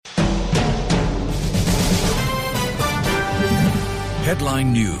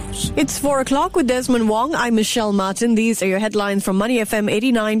Headline News. It's 4 o'clock with Desmond Wong. I'm Michelle Martin. These are your headlines from Money FM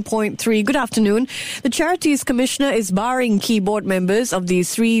 89.3. Good afternoon. The Charities Commissioner is barring keyboard members of the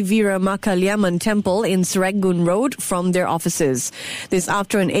Sri Veeramakaliamman Temple in Serangoon Road from their offices. This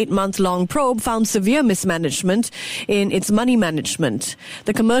after an 8-month-long probe found severe mismanagement in its money management.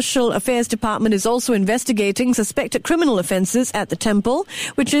 The Commercial Affairs Department is also investigating suspected criminal offences at the temple,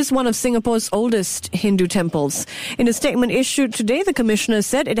 which is one of Singapore's oldest Hindu temples. In a statement issued today, the Commissioner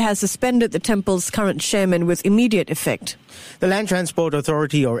said it has suspended the temple's current chairman with immediate effect. The Land Transport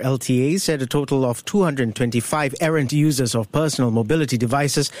Authority, or LTA, said a total of 225 errant users of personal mobility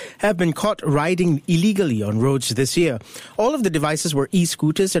devices have been caught riding illegally on roads this year. All of the devices were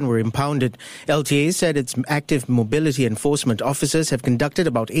e-scooters and were impounded. LTA said its active mobility enforcement officers have conducted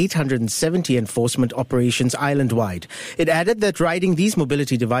about 870 enforcement operations island-wide. It added that riding these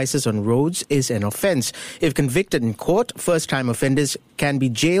mobility devices on roads is an offence. If convicted in court, first-time offenders can be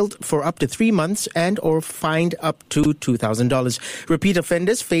jailed for up to 3 months and or fined up to $2,000. Repeat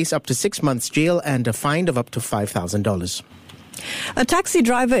offenders face up to 6 months jail and a fine of up to $5,000. A taxi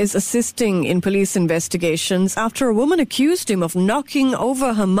driver is assisting in police investigations after a woman accused him of knocking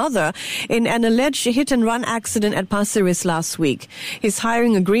over her mother in an alleged hit-and-run accident at Pasir Ris last week. His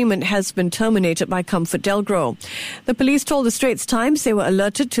hiring agreement has been terminated by Comfort Delgro. The police told the Straits Times they were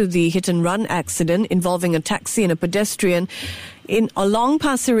alerted to the hit-and-run accident involving a taxi and a pedestrian along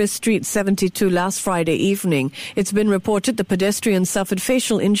Pasir Ris Street 72 last Friday evening. It's been reported the pedestrian suffered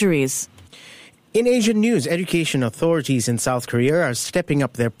facial injuries. In Asian news, education authorities in South Korea are stepping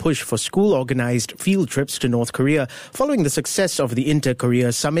up their push for school-organized field trips to North Korea following the success of the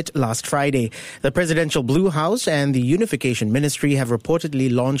Inter-Korea Summit last Friday. The Presidential Blue House and the Unification Ministry have reportedly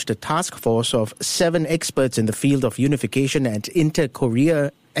launched a task force of 7 experts in the field of unification and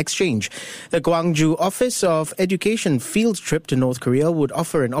Inter-Korea exchange. The Gwangju Office of Education field trip to North Korea would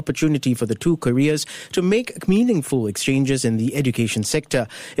offer an opportunity for the two Koreas to make meaningful exchanges in the education sector.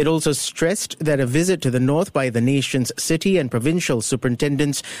 It also stressed that a visit to the north by the nation's city and provincial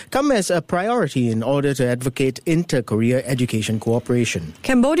superintendents come as a priority in order to advocate inter-Korea education cooperation.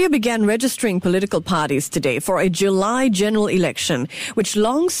 Cambodia began registering political parties today for a July general election, which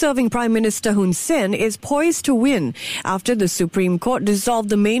long-serving Prime Minister Hun Sen is poised to win after the Supreme Court dissolved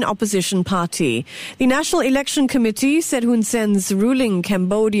the main opposition party. The National Election Committee said Hun Sen's ruling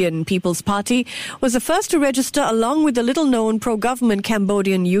Cambodian People's Party was the first to register along with the little-known pro-government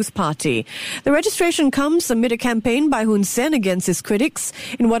Cambodian Youth Party. The registration comes amid a campaign by Hun Sen against his critics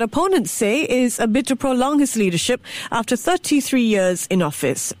in what opponents say is a bid to prolong his leadership after 33 years in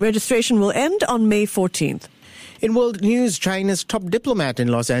office. Registration will end on May 14th. In world news, China's top diplomat in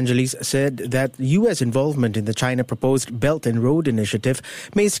Los Angeles said that U.S. involvement in the China proposed Belt and Road Initiative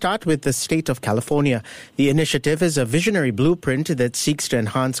may start with the state of California. The initiative is a visionary blueprint that seeks to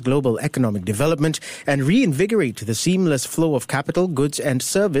enhance global economic development and reinvigorate the seamless flow of capital, goods and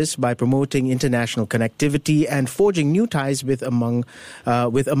service by promoting international connectivity and forging new ties with among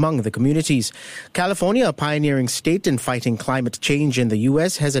the communities. California, a pioneering state in fighting climate change in the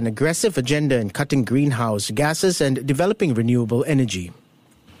U.S., has an aggressive agenda in cutting greenhouse gases and developing renewable energy.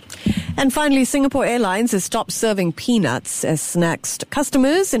 And finally, Singapore Airlines has stopped serving peanuts as snacks to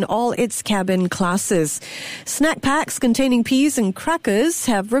customers in all its cabin classes. Snack packs containing peas and crackers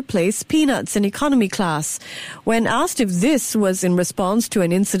have replaced peanuts in economy class. When asked if this was in response to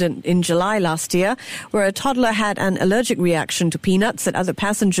an incident in July last year where a toddler had an allergic reaction to peanuts that other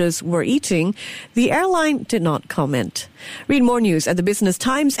passengers were eating, the airline did not comment. Read more news at the Business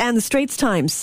Times and the Straits Times.